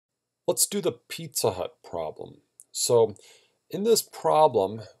Let's do the Pizza Hut problem. So in this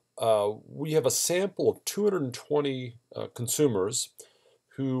problem, we have a sample of 220 consumers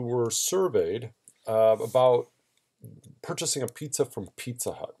who were surveyed about purchasing a pizza from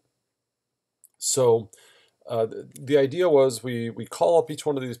Pizza Hut. So the idea was we call up each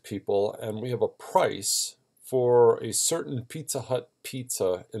one of these people and we have a price for a certain Pizza Hut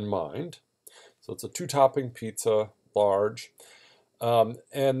pizza in mind. So it's a two-topping pizza, large.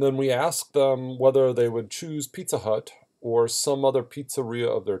 And then we ask them whether they would choose Pizza Hut or some other pizzeria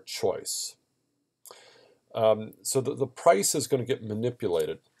of their choice. So the price is going to get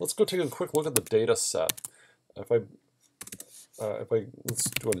manipulated. Let's go take a quick look at the data set. Let's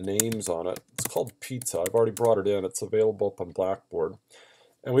do a names on it. It's called pizza. I've already brought it in. It's available up on Blackboard.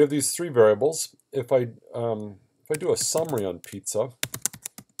 And we have these three variables. If I do a summary on pizza,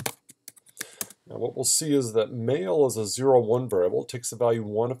 now what we'll see is that male is a 0, 1 variable. It takes the value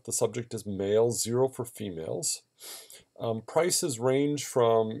 1 if the subject is male, 0 for females. Prices range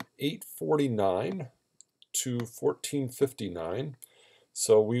from $8.49 to $14.59.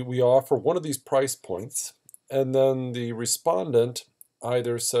 So we offer one of these price points, and then the respondent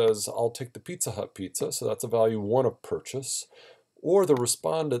either says, I'll take the Pizza Hut pizza, so that's a value 1 of purchase, or the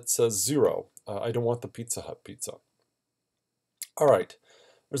respondent says 0, I don't want the Pizza Hut pizza. All right.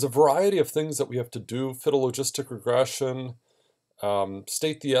 There's a variety of things that we have to do: fit a logistic regression,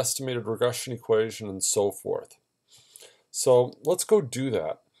 state the estimated regression equation, and so forth. So let's go do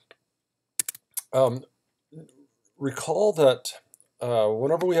that. Recall that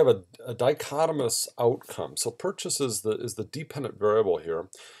whenever we have a dichotomous outcome, so purchase is the dependent variable here.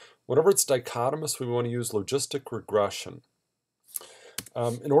 Whenever it's dichotomous, we want to use logistic regression.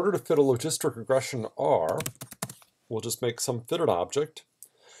 In order to fit a logistic regression R, we'll just make some fitted object.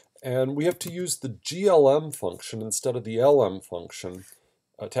 And we have to use the GLM function instead of the LM function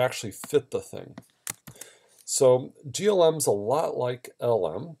to actually fit the thing. So GLM's a lot like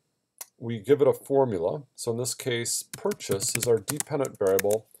LM. We give it a formula. So in this case, purchase is our dependent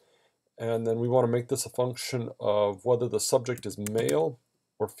variable. And then we want to make this a function of whether the subject is male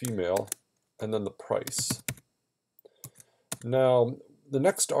or female, and then the price. Now, the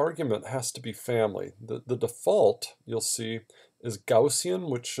next argument has to be family. The default, you'll see, is Gaussian,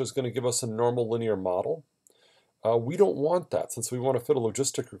 which is going to give us a normal linear model. We don't want that since we want to fit a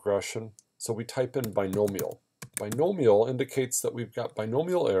logistic regression, so we type in binomial. Binomial indicates that we've got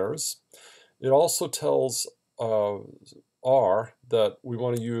binomial errors. It also tells R that we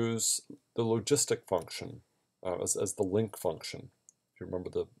want to use the logistic function as the link function, if you remember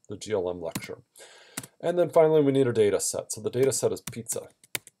the GLM lecture. And then finally we need a data set. So the data set is pizza.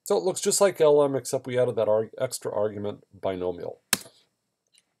 So it looks just like LM, except we added that extra argument, binomial.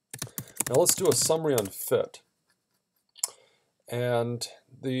 Now let's do a summary on fit. And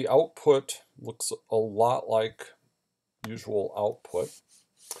the output looks a lot like usual output.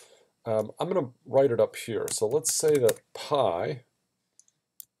 I'm going to write it up here. So let's say that pi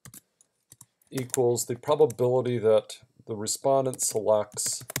equals the probability that the respondent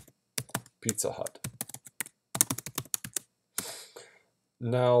selects Pizza Hut.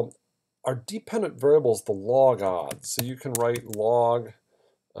 Now, our dependent variable is the log odds. So you can write log,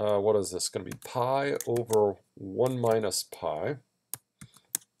 what is this going to be? Pi over 1 minus pi.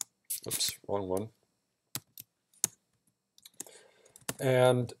 Oops, wrong one.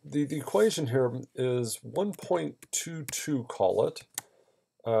 And the equation here is 1.22, call it,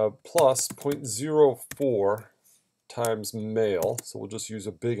 plus 0.04 times male. So we'll just use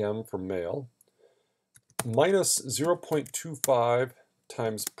a big M for male, minus 0.25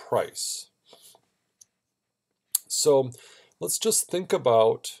 times price. So let's just think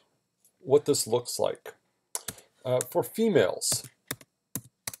about what this looks like. For females,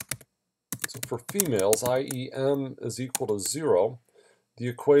 i.e. M is equal to 0, the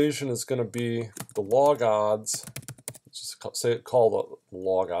equation is going to be the log odds, let's just call the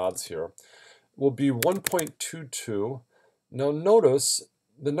log odds here, will be 1.22. Now notice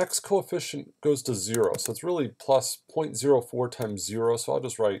the next coefficient goes to 0, so it's really plus 0.04 times 0, so I'll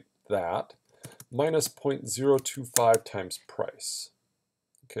just write that, minus 0.025 times price.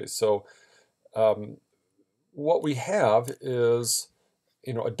 Okay, so what we have is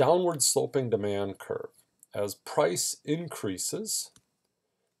a downward sloping demand curve. As price increases,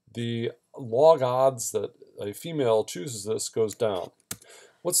 the log odds that a female chooses this goes down.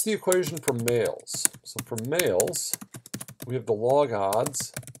 What's the equation for males? So for males, we have the log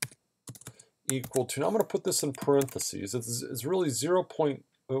odds equal to, now I'm going to put this in parentheses, it's really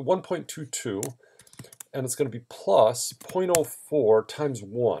 1.22, and it's going to be plus 0.04 times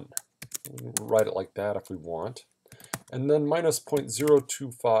 1. We can write it like that if we want. and then minus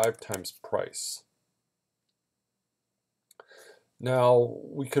 0.025 times price. Now,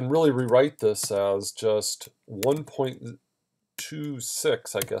 we can really rewrite this as just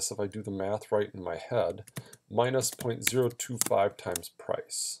 1.26, I guess if I do the math right in my head, minus 0.025 times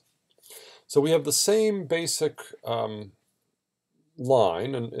price. So we have the same basic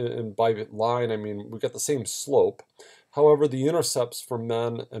line, and by line I mean we get the same slope. However, the intercepts for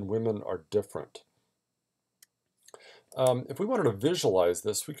men and women are different. If we wanted to visualize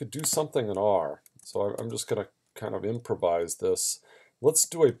this, we could do something in R. So I'm just going to kind of improvise this. Let's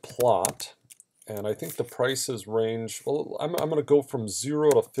do a plot, and I think the prices range, well, I'm going to go from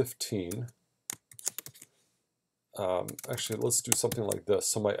 0 to 15. Actually, let's do something like this.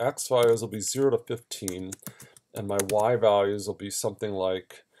 So my x values will be 0 to 15, and my y values will be something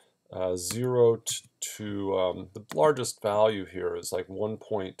like 0 to the largest value here is like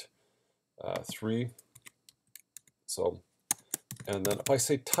 1.3. So, and then if I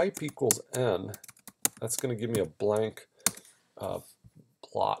say type equals n, that's going to give me a blank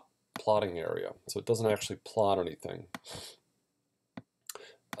plotting area. So it doesn't actually plot anything.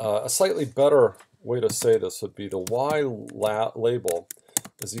 A slightly better way to say this would be the y label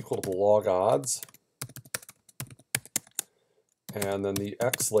is equal to the log odds, and then the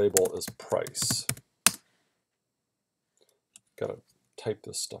x label is price. Got to type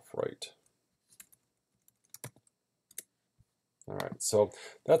this stuff right. All right, so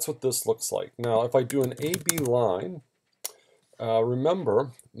that's what this looks like. Now, if I do an AB line,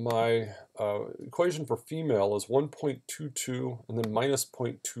 remember my equation for female is 1.22 and then minus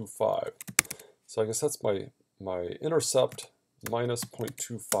 0.25. So I guess that's my intercept minus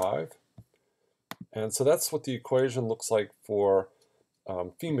 0.25. And so that's what the equation looks like for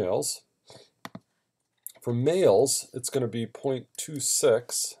females. For males, it's going to be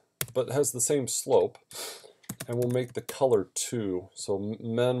 0.26, but it has the same slope. And we'll make the color 2. So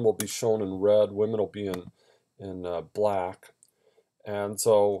men will be shown in red, women will be in black. And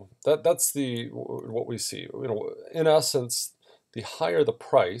so that's what we see. You know, in essence, the higher the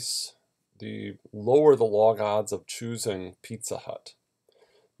price, the lower the log odds of choosing Pizza Hut.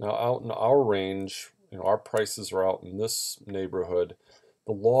 Now, out in our range, you know, our prices are out in this neighborhood.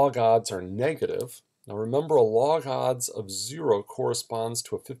 The log odds are negative. Now, remember, a log odds of 0 corresponds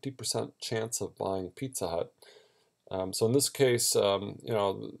to a 50% chance of buying Pizza Hut. So in this case, you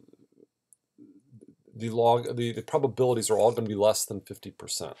know, the probabilities are all going to be less than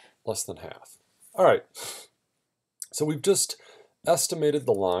 50%, less than half. All right, so we've just estimated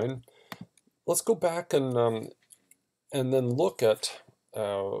the line. Let's go back and then look at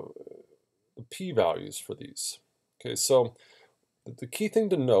the p-values for these. Okay, so the key thing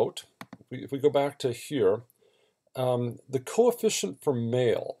to note, if we go back to here, the coefficient for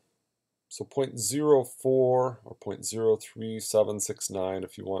male, so 0.04 or 0.03769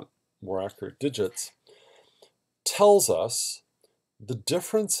 if you want more accurate digits, tells us the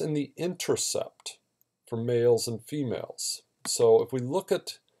difference in the intercept for males and females. So if we look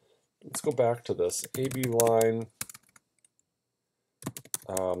at, let's go back to this, AB line,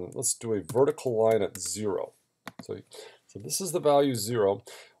 let's do a vertical line at 0. So this is the value 0.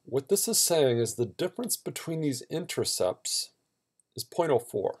 What this is saying is the difference between these intercepts is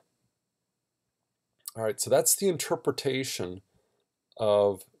 0.04. All right, so that's the interpretation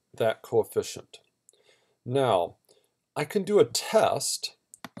of that coefficient. Now, I can do a test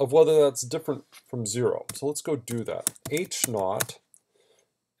of whether that's different from 0. So let's go do that. H naught,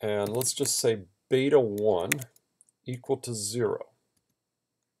 and let's just say beta 1 equal to 0.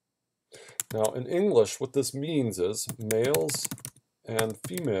 Now, in English, what this means is males and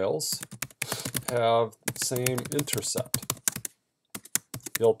females have the same intercept.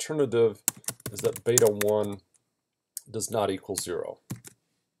 The alternative is that beta 1 does not equal 0.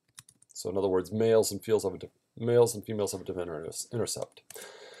 So in other words, males and females have a different intercept.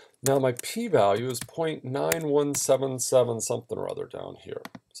 Now my p-value is 0.9177 something or other down here.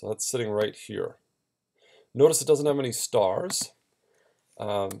 So that's sitting right here. Notice it doesn't have any stars.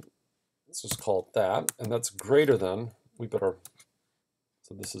 Let's just call it that. And that's greater than, so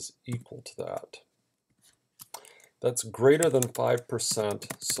this is equal to that. That's greater than 5%,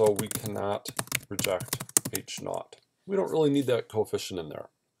 so we cannot reject H naught. We don't really need that coefficient in there.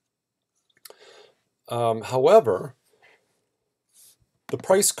 However, the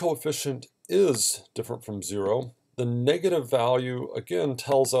price coefficient is different from 0. The negative value, again,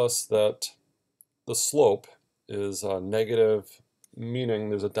 tells us that the slope is negative, meaning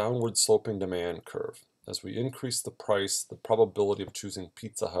there's a downward sloping demand curve. As we increase the price, the probability of choosing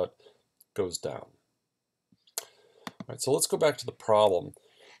Pizza Hut goes down. All right, so let's go back to the problem.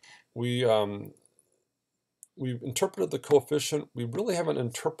 We we've interpreted the coefficient. We really haven't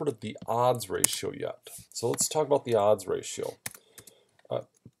interpreted the odds ratio yet. So let's talk about the odds ratio.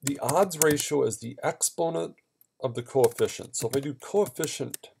 The odds ratio is the exponent of the coefficient. So if I do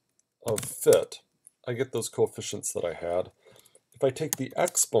coefficient of fit, I get those coefficients that I had. If I take the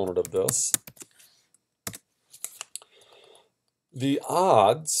exponent of this, the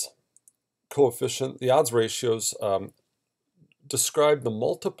odds coefficient, the odds ratios describe the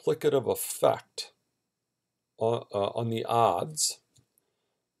multiplicative effect on the odds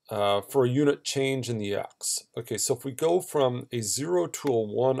for a unit change in the x. Okay, so if we go from a 0 to a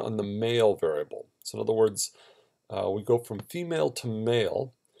 1 on the male variable, so in other words, we go from female to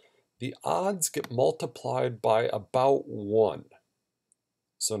male, the odds get multiplied by about 1.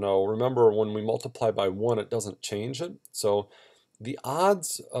 So now remember, when we multiply by 1, it doesn't change it. So the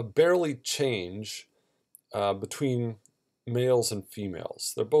odds barely change between males and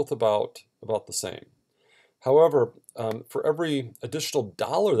females. They're both about the same. However, for every additional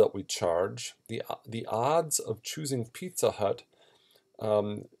dollar that we charge, the odds of choosing Pizza Hut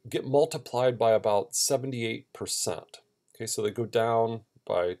get multiplied by about 78%. Okay, so they go down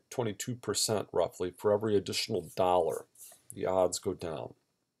by 22% roughly for every additional dollar. The odds go down.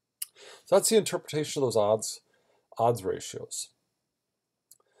 So that's the interpretation of those odds ratios.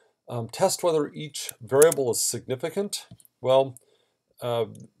 Test whether each variable is significant. Well,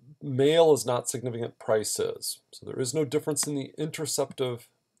 male is not significant, price is. So there is no difference in the interceptive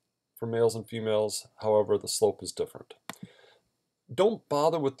for males and females. However, the slope is different. Don't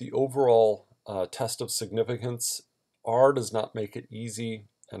bother with the overall test of significance. R does not make it easy,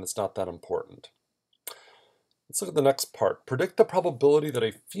 and it's not that important. Let's look at the next part. Predict the probability that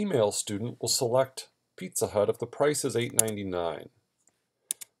a female student will select Pizza Hut if the price is $8.99.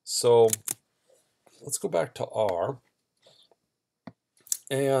 So let's go back to R.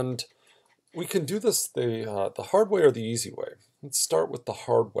 And we can do this the hard way or the easy way. Let's start with the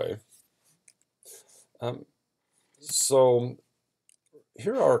hard way. So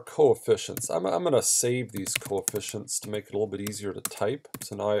here are our coefficients. I'm going to save these coefficients to make it a little bit easier to type.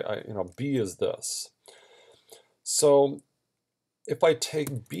 So now B is this. So if I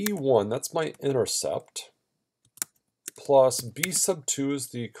take B1, that's my intercept, plus B sub 2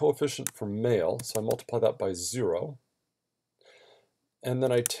 is the coefficient for male, so I multiply that by 0. And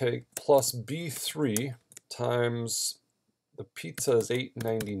then I take plus B3 times the pizza is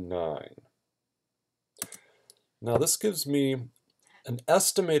 $8.99. Now this gives me an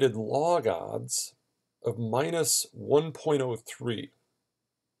estimated log odds of minus 1.03.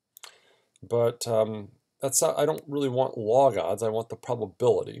 But that's not, I don't really want log odds, I want the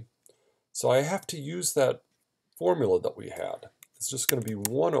probability. So I have to use that formula that we had. It's just going to be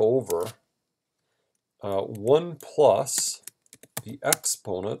 1 over 1 plus the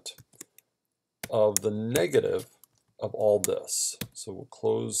exponent of the negative of all this. So we'll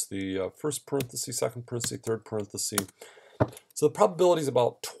close the first parenthesis, second parenthesis, third parenthesis. So the probability is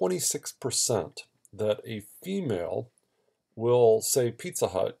about 26% that a female will say Pizza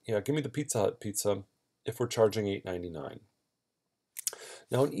Hut, yeah, give me the Pizza Hut pizza if we're charging $8.99.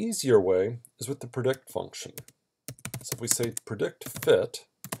 Now an easier way is with the predict function. So if we say predict fit,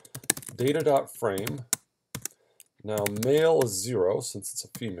 data.frame, now male is 0 since it's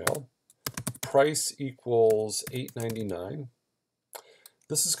a female, price equals $8.99.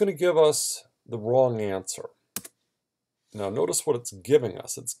 This is going to give us the wrong answer. Now notice what it's giving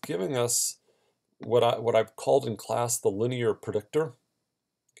us. It's giving us what I've called in class the linear predictor.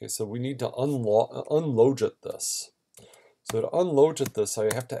 Okay, so we need to unlogit this. So to unlogit this,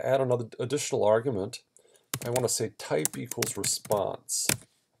 I have to add another additional argument. I want to say type equals response.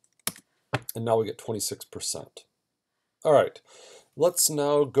 And now we get 26%. All right, let's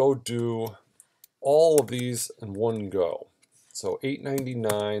now go do all of these in one go. So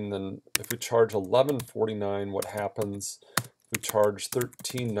 $8.99, then if we charge $11.49, what happens? If we charge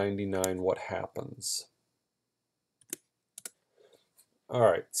 $13.99, what happens? All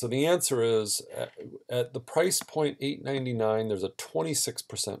right, so the answer is at the price point $8.99, there's a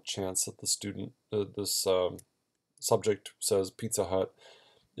 26% chance that the student, this subject says Pizza Hut.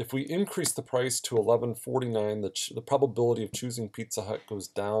 If we increase the price to $11.49, the probability of choosing Pizza Hut goes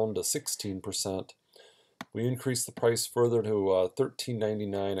down to 16%. We increase the price further to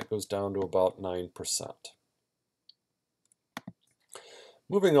 $13.99, it goes down to about 9%.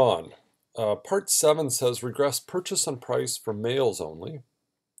 Moving on, part 7 says regress purchase on price for males only.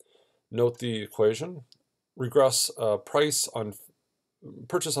 Note the equation. Regress purchase on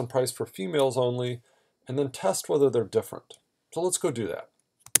price for females only, and then test whether they're different. So let's go do that.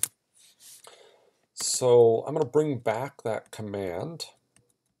 So I'm going to bring back that command,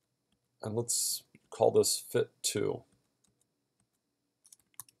 and let's call this fit2.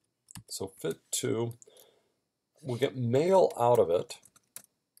 So fit2, we'll get male out of it,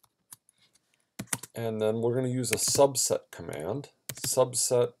 and then we're going to use a subset command.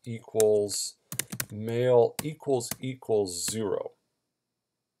 Subset equals male equals 0.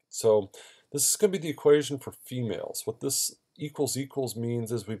 So this is going to be the equation for females. What this equals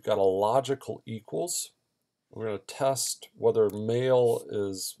means is we've got a logical equals. We're going to test whether male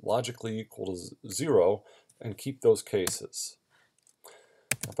is logically equal to 0 and keep those cases.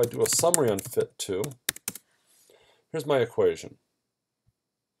 If I do a summary on fit2, here's my equation.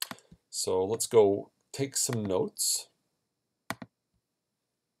 So let's go take some notes.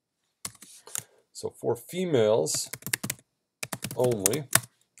 So for females only,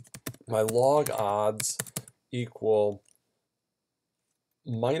 my log odds equal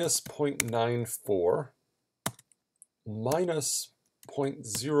minus 0.94 minus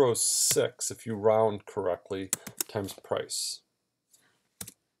 0.06 if you round correctly times price.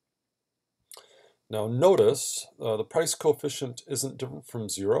 Now notice the price coefficient isn't different from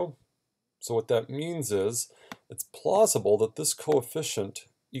 0. So what that means is it's plausible that this coefficient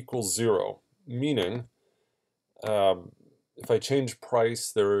equals 0, meaning if I change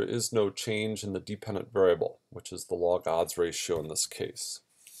price, there is no change in the dependent variable, which is the log odds ratio in this case.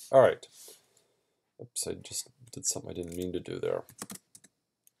 All right. Oops, I just did something I didn't mean to do there.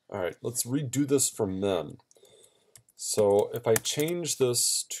 All right, let's redo this for men. So if I change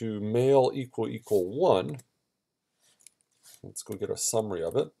this to male equal 1, let's go get a summary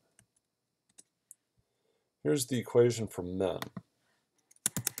of it. Here's the equation for men.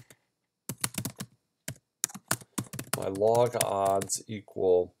 My log odds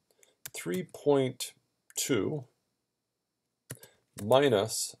equal 3.2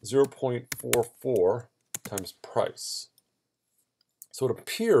 minus 0.44 times price. So it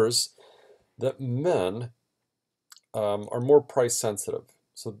appears that men are more price sensitive.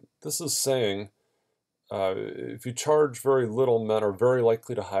 So this is saying if you charge very little, men are very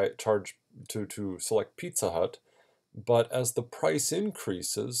likely to charge to select Pizza Hut, but as the price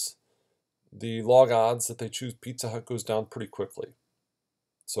increases, the log odds that they choose Pizza Hut goes down pretty quickly.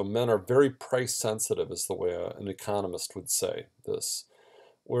 So men are very price sensitive is the way an economist would say this.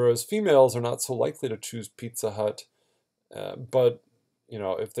 Whereas females are not so likely to choose Pizza Hut, but you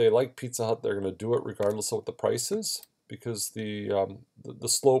know, if they like Pizza Hut, they're going to do it regardless of what the price is, because the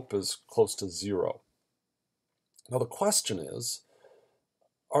slope is close to 0. Now the question is,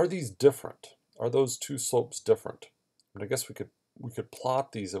 are these different? Are those two slopes different? And I guess we could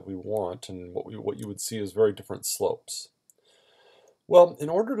plot these if we want, and what you would see is very different slopes. Well, in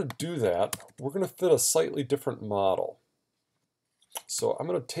order to do that, we're going to fit a slightly different model. So I'm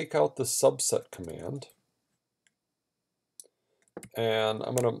going to take out the subset command, and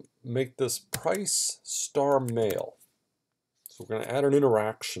I'm going to make this price star male. So we're going to add an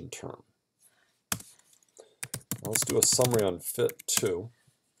interaction term. Now let's do a summary on fit2.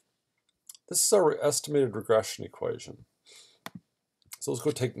 This is our estimated regression equation. So let's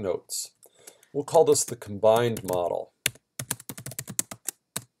go take notes. We'll call this the combined model.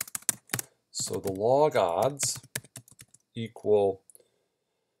 So the log odds equal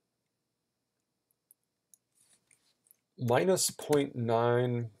minus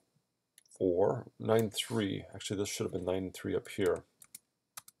 0.9493. Actually, this should have been 93 up here.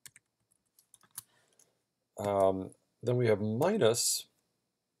 Then we have minus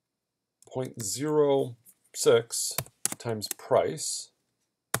 0.06 times price,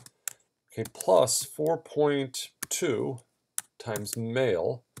 okay, plus 4.2 times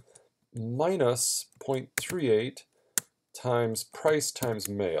male, minus 0.38 times price times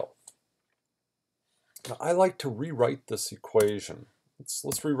male. Now, I like to rewrite this equation.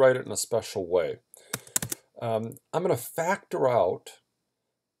 Let's rewrite it in a special way. I'm going to factor out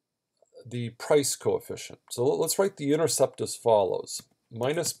the price coefficient. So let's write the intercept as follows.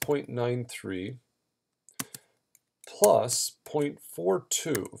 Minus 0.93 plus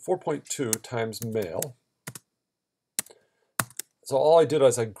 4.2 times male. So all I did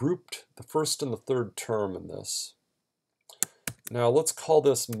is I grouped the first and the third term in this. Now let's call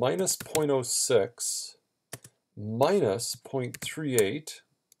this minus 0.06 minus 0.38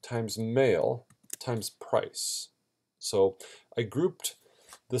 times male times price. So I grouped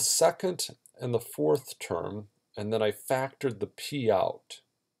the second and the fourth term, and then I factored the p out.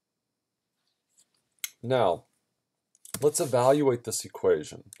 Now, let's evaluate this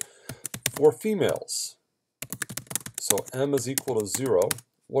equation. For females, so m is equal to 0,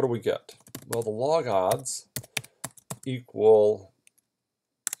 what do we get? Well, the log odds equal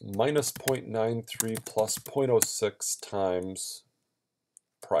minus 0.93 plus 0.06 times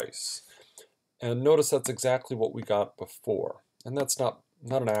price. And notice that's exactly what we got before. And that's not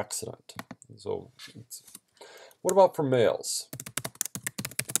an accident. So what about for males?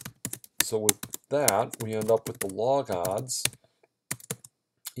 So with that, we end up with the log odds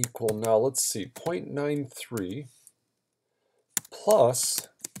equal, now let's see, 0.93 plus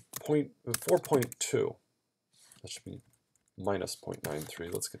 4.2. That should be minus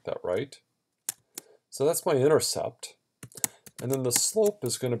 0.93. Let's get that right. So that's my intercept. And then the slope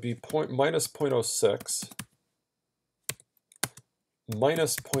is going to be minus 0.06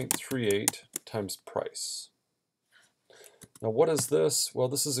 minus 0.38 times price. Now what is this? Well,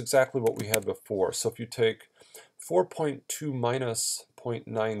 this is exactly what we had before. So if you take 4.2 minus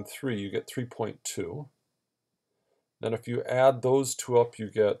 0.93, you get 3.2. Then if you add those two up, you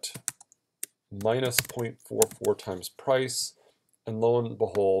get minus 0.44 times price. And lo and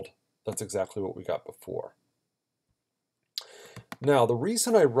behold, that's exactly what we got before. Now, the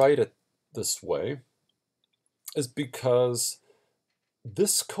reason I write it this way is because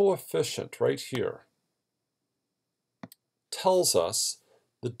this coefficient right here tells us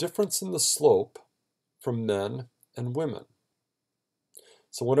the difference in the slope from men and women.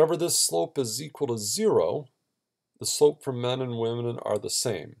 So whenever this slope is equal to 0, the slope for men and women are the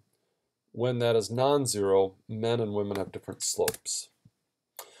same. When that is non-zero, men and women have different slopes.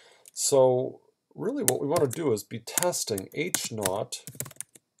 So really what we want to do is be testing H0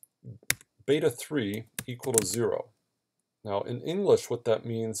 beta 3 equal to 0. Now in English what that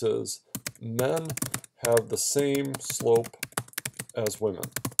means is men have the same slope as women.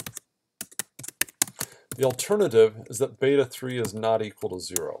 The alternative is that beta 3 is not equal to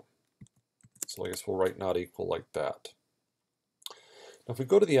 0. So I guess we'll write not equal like that. Now if we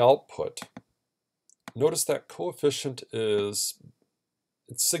go to the output, notice that coefficient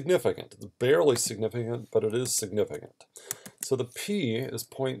it's significant. It's barely significant, but it is significant. So the P is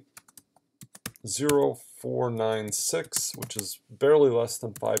 0.0496, which is barely less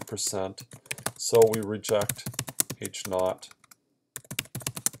than 5%. So we reject H0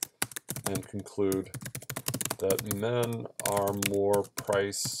 and conclude that men are more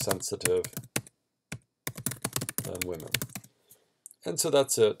price sensitive than women. And so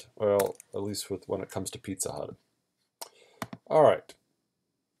that's it, well, at least when it comes to Pizza Hut. All right,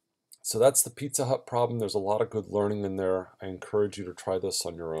 so that's the Pizza Hut problem. There's a lot of good learning in there. I encourage you to try this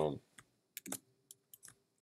on your own.